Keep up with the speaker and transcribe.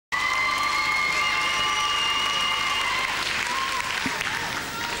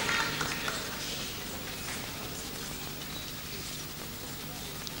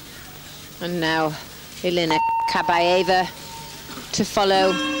And now Alina KABAEVA to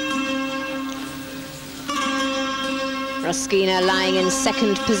follow. Roskina lying in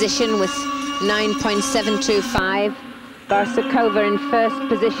second position with 9.725. Barsukova in first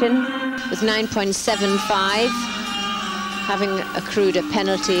position with 9.75, having accrued a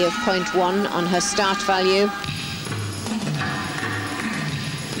penalty of 0.1 on her start value.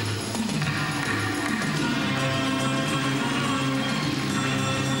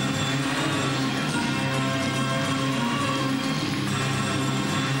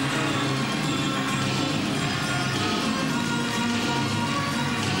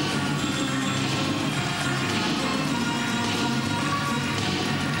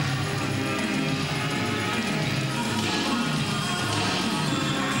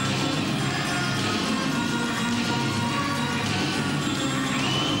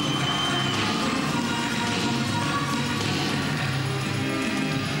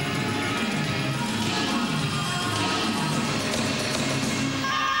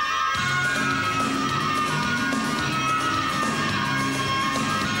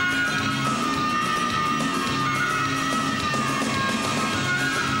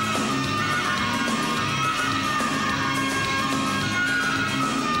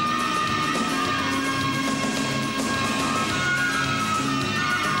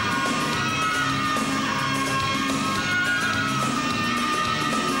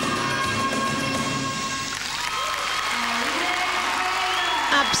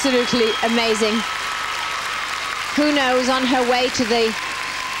 Absolutely amazing. Who knows, on her way to the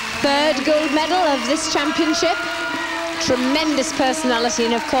third gold medal of this championship. Tremendous personality,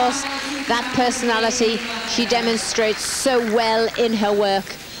 and of course that personality she demonstrates so well in her work,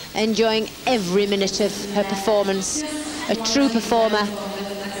 enjoying every minute of her performance. A true performer,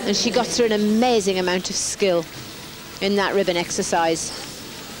 and she got through an amazing amount of skill in that ribbon exercise.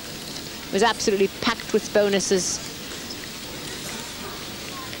 It was absolutely packed with bonuses.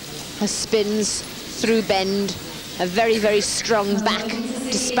 Her spins through bend, a very, very strong back,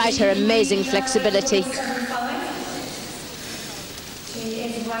 despite her amazing flexibility.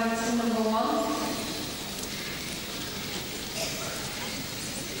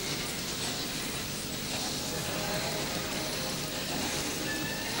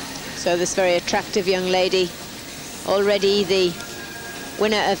 So this very attractive young lady, already the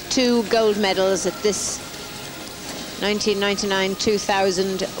winner of 2 gold medals at this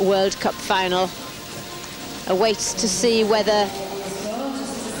 1999-2000 World Cup final, awaits to see whether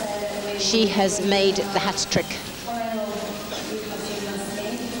she has made the hat trick.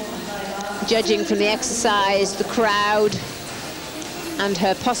 Judging from the exercise, the crowd, and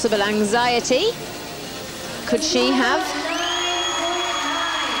her possible anxiety, could she have?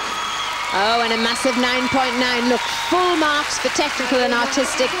 Oh, and a massive 9.9. Look, full marks for technical and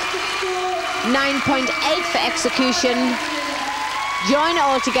artistic. 9.8 for execution. Join it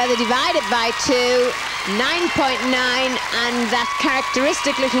all together, divide it by 2, 9.9, and that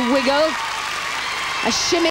characteristic little wiggle, a shimmy.